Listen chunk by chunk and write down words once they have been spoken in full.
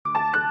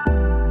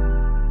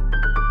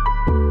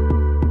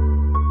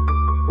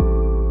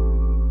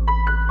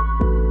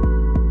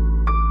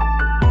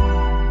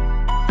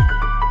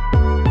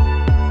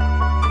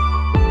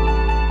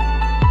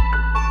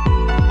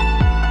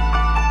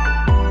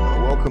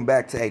welcome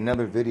back to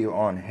another video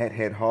on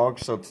Head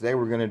Hogs. So today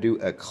we're gonna do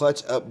a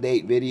clutch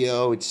update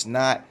video. It's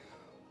not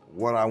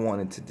what I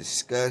wanted to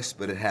discuss,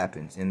 but it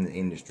happens in the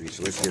industry.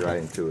 So let's get right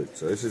into it.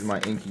 So this is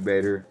my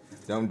incubator.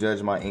 Don't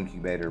judge my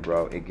incubator,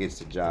 bro. It gets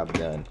the job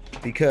done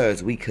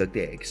because we cooked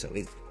eggs, so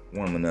it's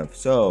warm enough.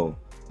 So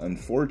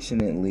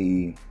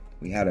unfortunately,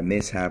 we had a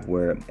mishap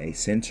where a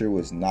sensor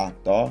was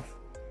knocked off.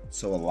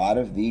 So a lot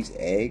of these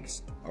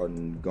eggs are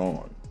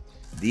gone.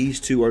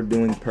 These two are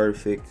doing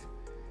perfect.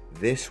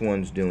 This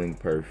one's doing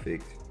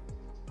perfect.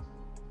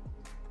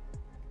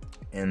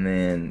 And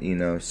then, you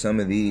know, some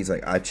of these,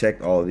 like I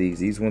checked all of these.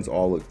 These ones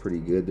all look pretty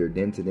good. They're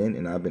dented in,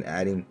 and I've been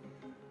adding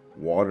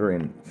water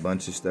and a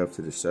bunch of stuff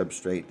to the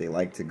substrate. They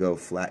like to go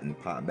flat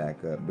and pop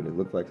back up, but it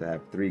looked like I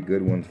have 3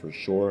 good ones for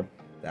sure.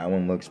 That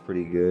one looks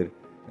pretty good.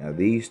 Now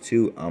these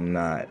two, I'm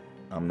not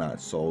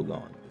sold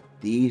on.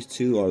 These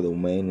two are the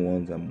main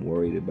ones I'm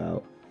worried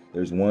about.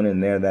 There's one in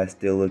there that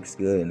still looks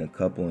good, and a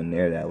couple in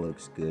there that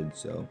looks good.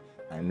 So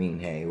I mean,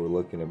 hey, we're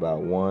looking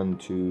about 1,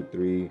 2,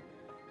 3,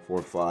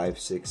 4, 5,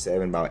 6,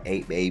 7, about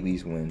 8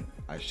 babies when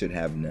I should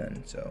have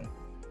none. So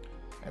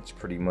that's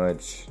pretty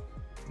much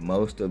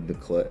most of the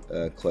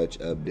clutch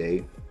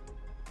update.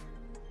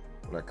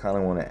 But I kind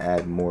of want to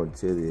add more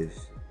to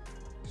this.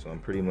 So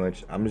I'm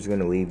just going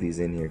to leave these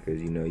in here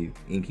because, you know, you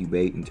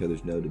incubate until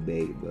there's no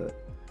debate.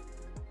 But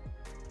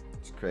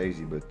it's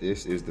crazy. But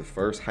this is the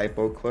first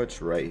hypo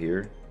clutch right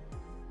here.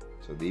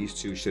 So these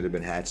two should have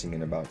been hatching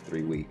in about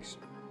 3 weeks.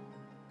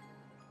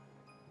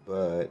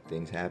 But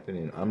things happen,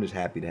 and I'm just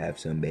happy to have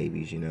some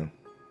babies, you know.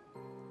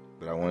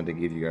 But I wanted to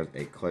give you guys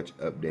a clutch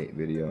update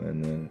video,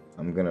 and then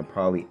I'm gonna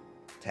probably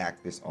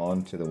tack this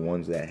on to the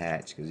ones that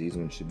hatch, because these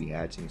ones should be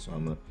hatching. So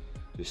I'm gonna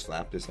just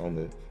slap this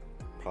on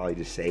probably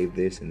just save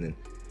this and then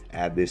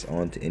add this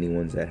on to any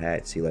ones that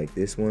hatch. See, like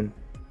this one,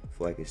 I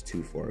feel like it's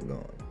too far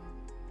gone,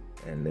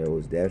 and there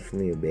was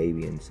definitely a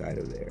baby inside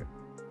of there.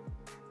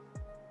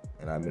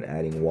 And I've been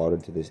adding water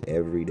to this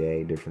every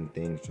day, different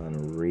things, trying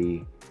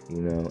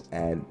to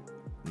add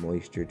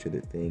moisture to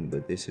the thing,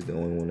 but this is the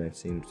only one that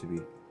seems to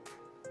be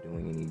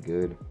doing any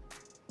good.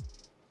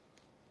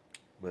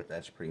 But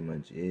that's pretty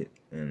much it.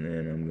 And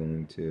then I'm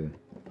going to,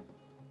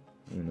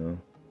 you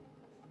know,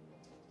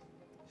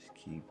 just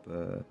keep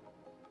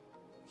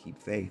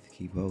faith,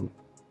 keep hope.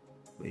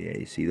 But yeah,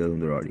 you see those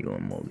ones are already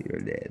going moldy or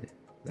dead.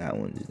 That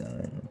one's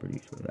dying. I'm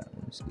pretty sure that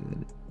one's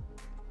good.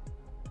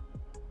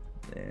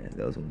 Man,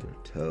 those ones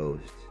are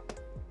toast.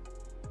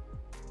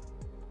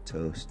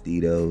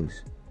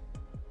 Tostitos.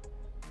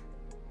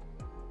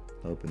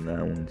 Hoping that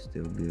one's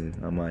still good.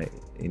 I might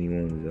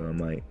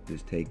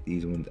just take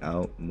these ones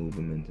out, move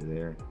them into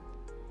there,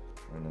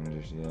 and then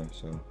just, yeah.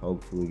 So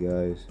hopefully,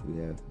 guys, we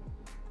have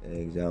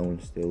eggs. That one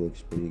still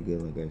looks pretty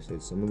good. Like I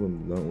said, some of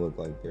them don't look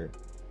like they're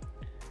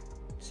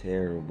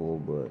terrible,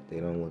 but they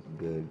don't look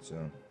good. So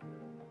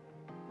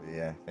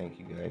yeah, thank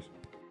you guys.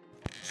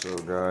 So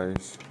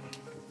guys,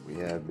 we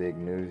have big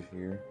news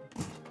here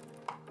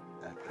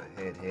at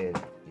the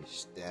Head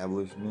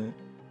establishment.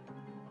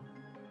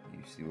 You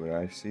see what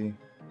I see?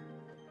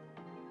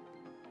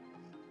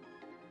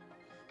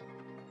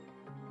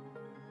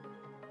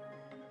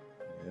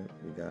 Yep,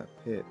 we got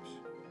Pips.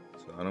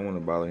 So I don't want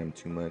to bother him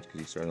too much because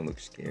he's starting to look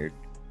scared.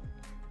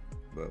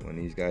 But when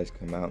these guys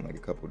come out in like a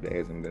couple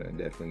days, I'm going to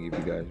definitely give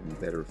you guys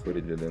better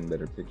footage of them,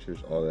 better pictures,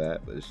 all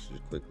that. But it's just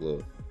a quick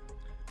little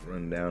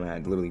rundown. I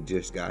literally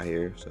just got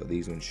here, so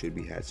these ones should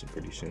be hatching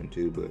pretty soon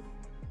too. But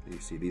you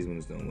see, these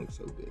ones don't look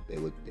so good. They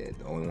look dead.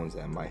 The only ones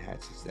that might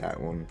hatch is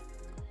that one,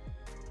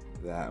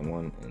 and then that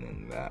one.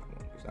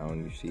 Because that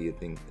one, you see, I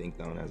think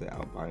that one has an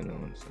albino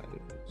inside of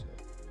it. So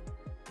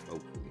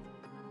hopefully.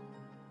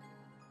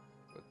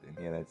 But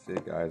then, yeah, that's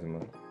it, guys. I'm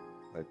gonna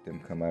let them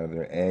come out of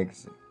their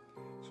eggs.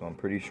 So I'm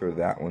pretty sure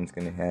that one's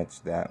gonna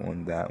hatch. That one,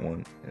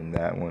 and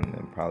that one,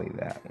 and probably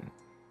that one.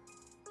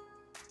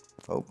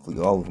 Hopefully,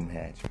 all of them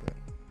hatch. But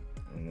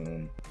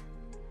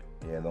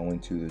yeah, the only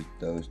two,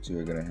 those two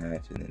are gonna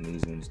hatch, and then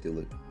these ones still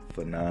look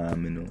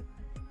phenomenal.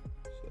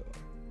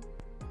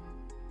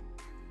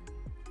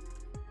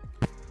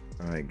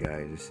 Alright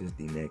guys, this is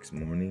the next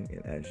morning,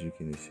 and as you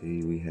can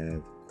see, we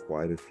have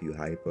quite a few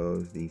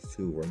hypos. These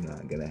two were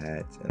not gonna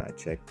hatch, and I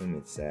checked them.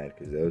 It's sad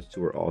because those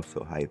two are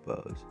also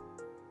hypos.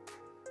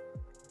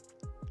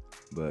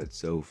 But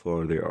so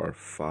far there are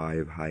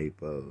 5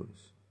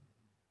 hypos.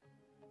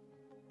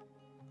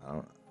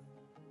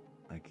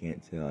 I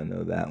can't tell. I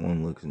know that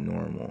one looks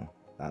normal.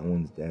 That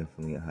one's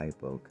definitely a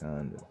hypo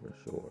kinda for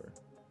sure.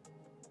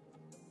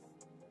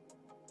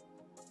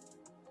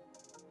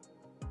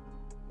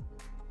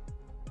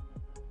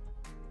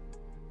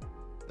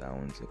 That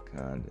one's a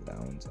conda, that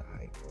one's a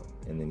hypo.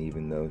 And then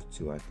even those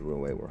two I threw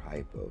away were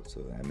hypo.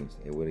 So that means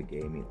it would have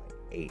gave me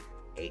like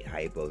 8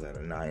 hypos out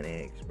of 9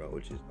 eggs, bro,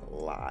 which is a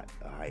lot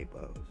of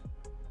hypos.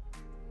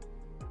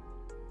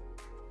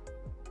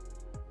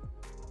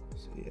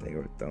 So yeah, they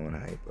were throwing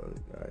hypos,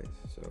 guys.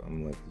 So I'm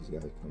gonna let these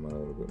guys come out a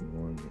little bit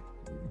more and give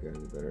you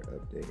guys a better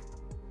update.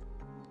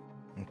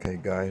 Okay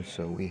guys,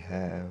 so we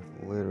have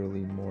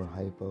literally more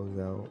hypos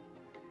out.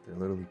 They're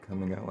literally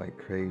coming out like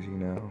crazy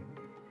now.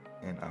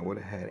 And I would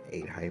have had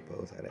 8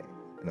 hypos out of,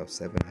 no,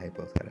 7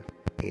 hypos out of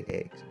 8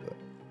 eggs, but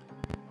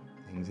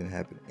things didn't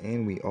happen.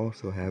 And we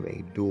also have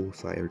a dual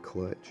sire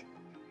clutch.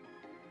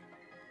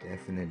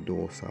 Definite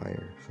dual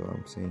sire. So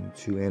I'm seeing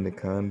 2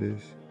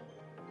 anacondas,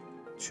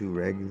 2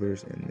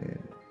 regulars, and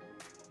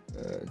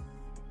then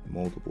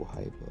multiple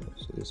hypos.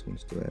 So this one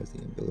still has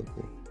the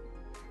umbilical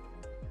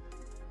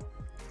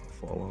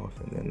fall off,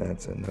 and then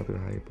that's another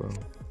hypo.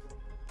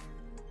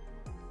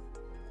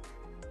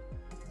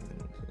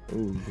 Oh,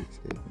 you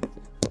escaped me.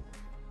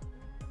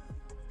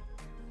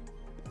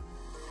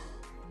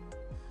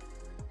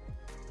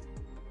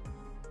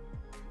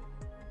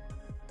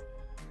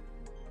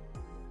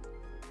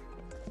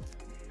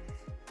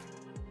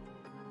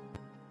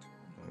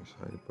 Nice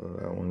hypo.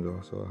 That one's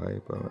also a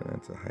hypo, and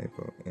that's a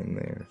hypo in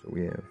there. So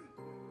we have,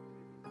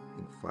 I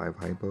think, 5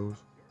 hypos.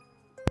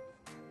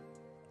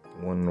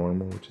 1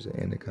 normal, which is an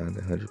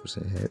anaconda,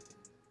 100% het.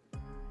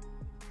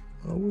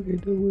 Oh, look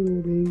at the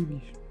little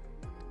babies.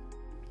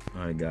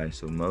 Alright guys,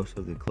 so most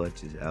of the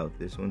clutch is out.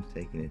 This one's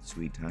taking its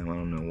sweet time, I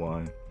don't know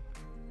why.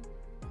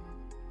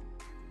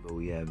 But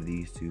we have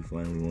these 2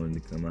 finally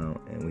wanted to come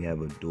out, and we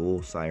have a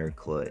dual sire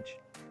clutch.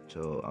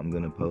 So I'm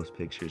gonna post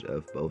pictures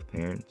of both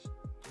parents,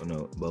 oh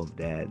no, both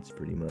dads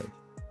pretty much,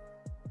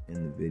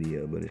 in the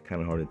video, but it's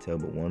kind of hard to tell,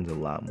 but one's a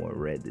lot more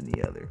red than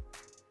the other.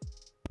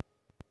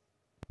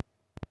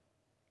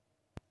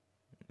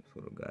 This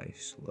little guy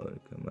is slow to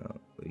come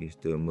out, but he's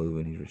still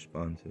moving, he's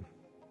responsive.